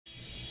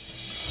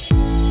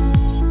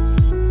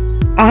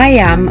I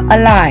am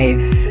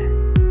alive.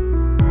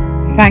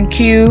 Thank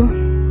you,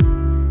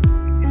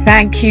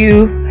 thank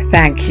you,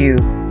 thank you.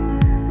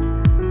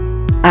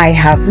 I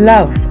have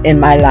love in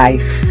my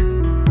life.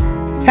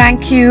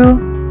 Thank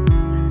you,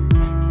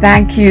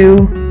 thank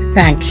you,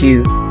 thank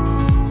you.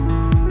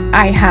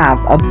 I have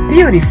a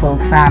beautiful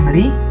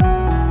family.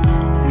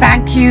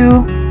 Thank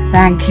you,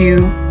 thank you,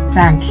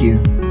 thank you.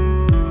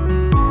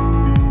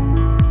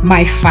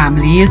 My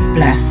family is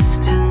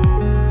blessed.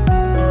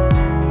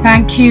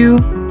 Thank you,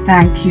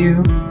 thank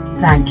you,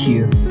 thank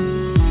you.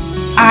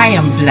 I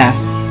am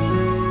blessed.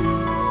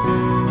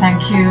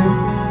 Thank you,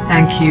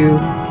 thank you,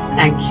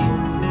 thank you.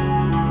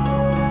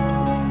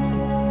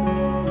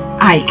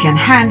 I can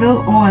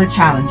handle all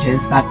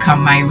challenges that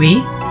come my way.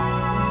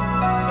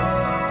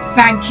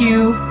 Thank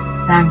you,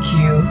 thank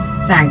you,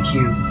 thank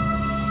you.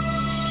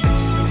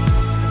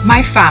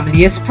 My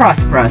family is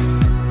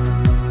prosperous.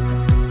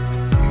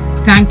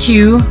 Thank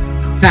you,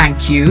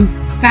 thank you,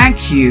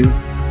 thank you.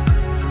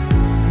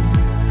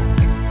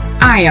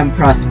 I am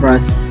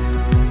prosperous.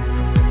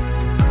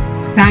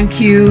 Thank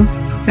you,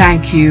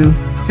 thank you,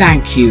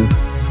 thank you.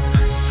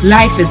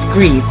 Life is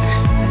great.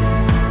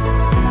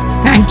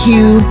 Thank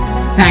you,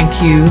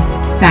 thank you,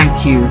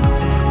 thank you.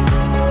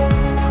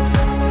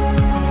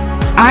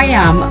 I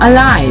am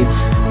alive.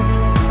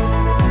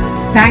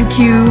 Thank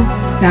you,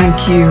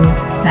 thank you,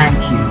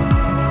 thank you.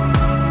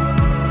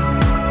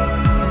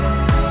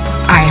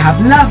 I have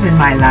love in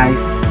my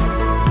life.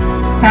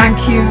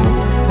 Thank you,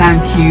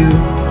 thank you,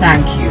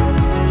 thank you.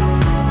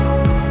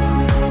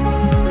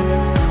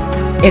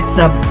 It's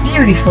a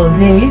beautiful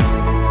day.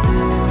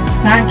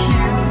 Thank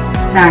you,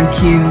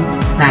 thank you,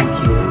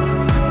 thank you.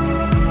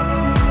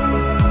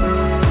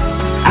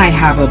 I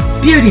have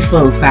a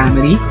beautiful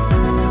family.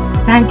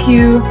 Thank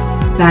you,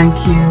 thank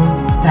you,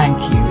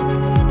 thank you.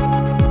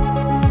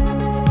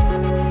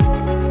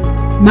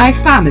 My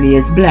family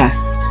is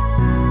blessed.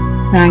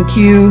 Thank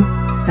you,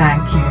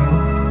 thank you,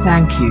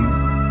 thank you.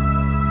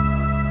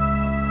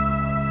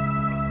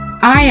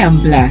 I am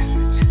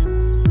blessed.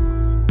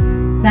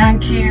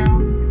 Thank you,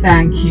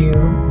 thank you,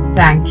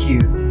 thank you.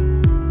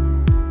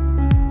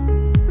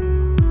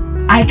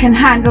 I can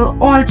handle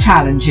all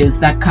challenges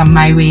that come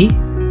my way.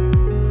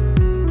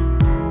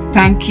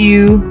 Thank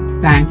you,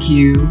 thank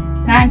you,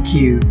 thank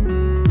you.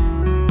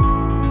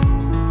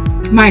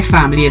 My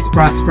family is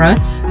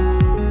prosperous.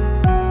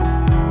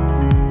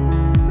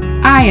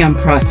 I am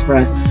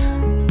prosperous.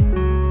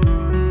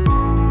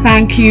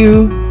 Thank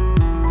you,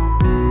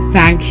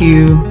 thank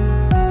you,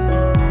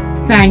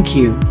 thank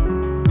you.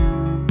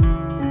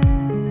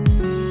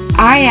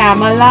 I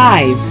am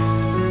alive.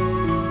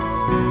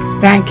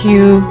 Thank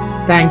you,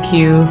 thank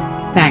you,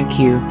 thank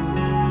you.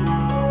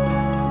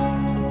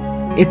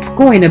 It's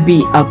going to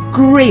be a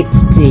great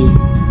day.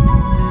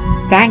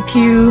 Thank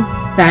you,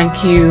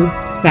 thank you,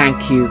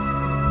 thank you.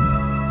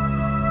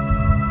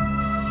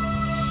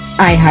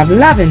 I have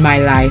love in my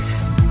life.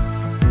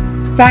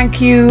 Thank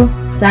you,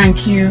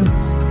 thank you,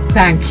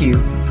 thank you.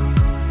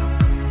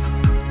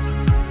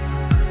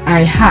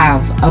 I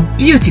have a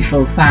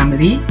beautiful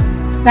family.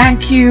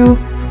 Thank you,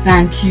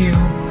 thank you,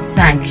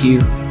 thank you.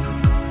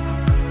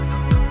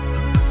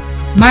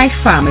 My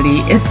family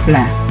is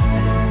blessed.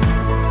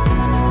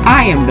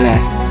 I am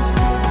blessed.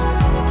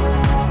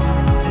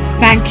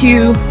 Thank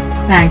you,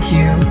 thank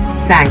you,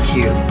 thank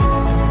you.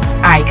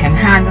 I can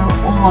handle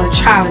all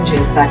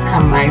challenges that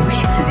come my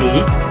way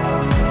today.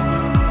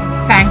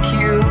 Thank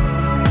you,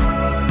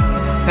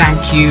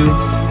 thank you,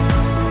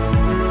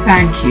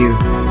 thank you.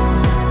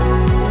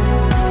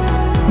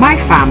 My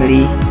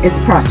family is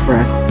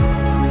prosperous.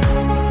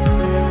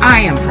 I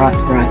am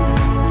prosperous.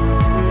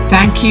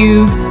 Thank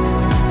you,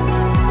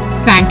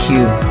 thank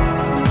you.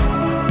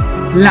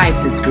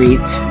 Life is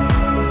great.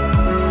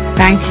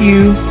 Thank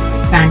you,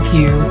 thank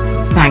you,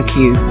 thank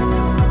you.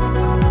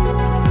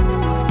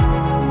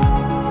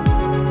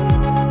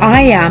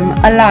 I am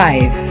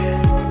alive.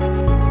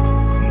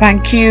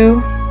 Thank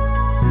you,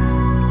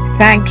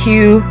 thank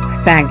you,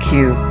 thank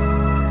you.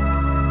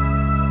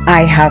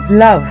 I have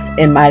love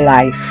in my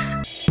life.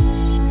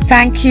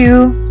 Thank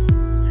you,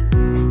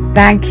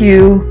 thank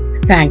you,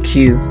 thank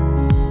you.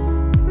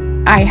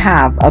 I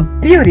have a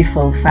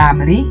beautiful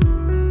family.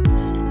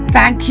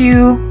 Thank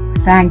you,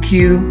 thank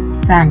you,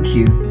 thank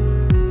you.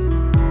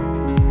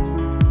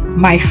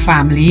 My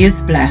family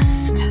is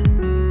blessed.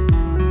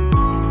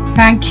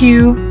 Thank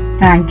you,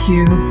 thank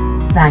you,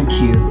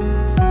 thank you.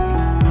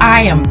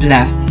 I am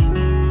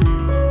blessed.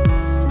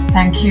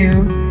 Thank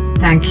you,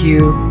 thank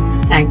you,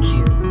 thank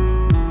you.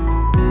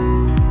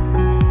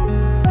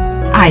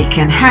 I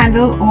can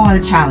handle all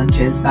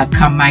challenges that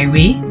come my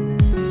way.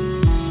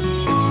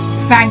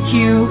 Thank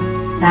you,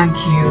 thank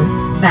you,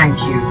 thank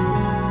you.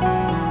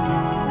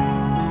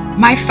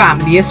 My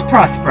family is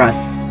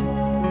prosperous.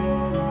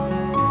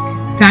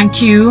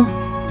 Thank you,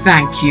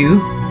 thank you,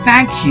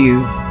 thank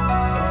you.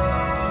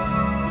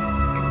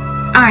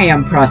 I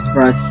am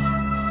prosperous.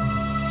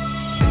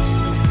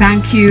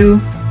 Thank you,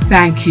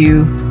 thank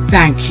you,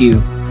 thank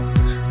you.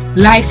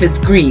 Life is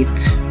great.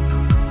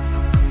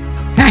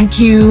 Thank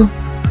you,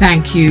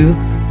 thank you,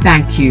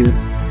 thank you.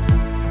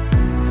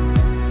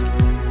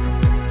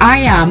 I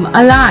am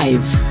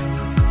alive.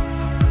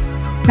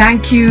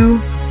 Thank you,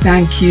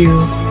 thank you,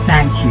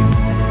 thank you.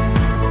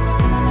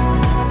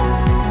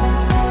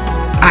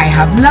 I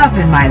have love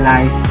in my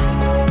life.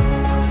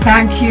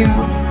 Thank you,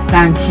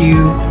 thank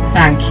you,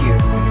 thank you.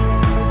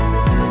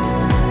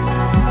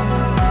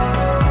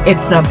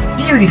 It's a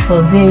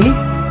beautiful day.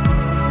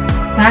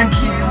 Thank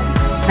you,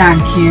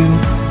 thank you,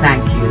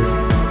 thank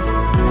you.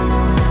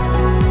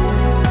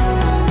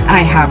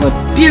 I have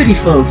a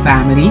beautiful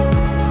family.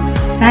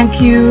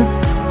 Thank you,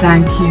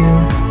 thank you,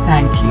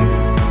 thank you.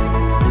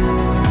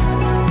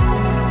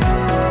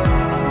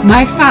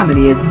 My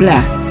family is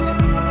blessed.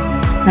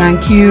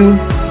 Thank you,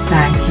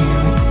 thank you,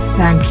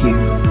 thank you.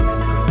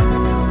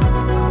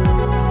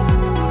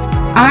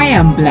 I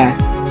am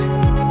blessed.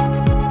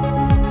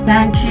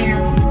 Thank you,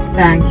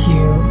 thank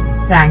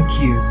you,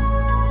 thank you.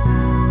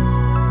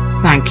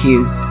 Thank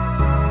you.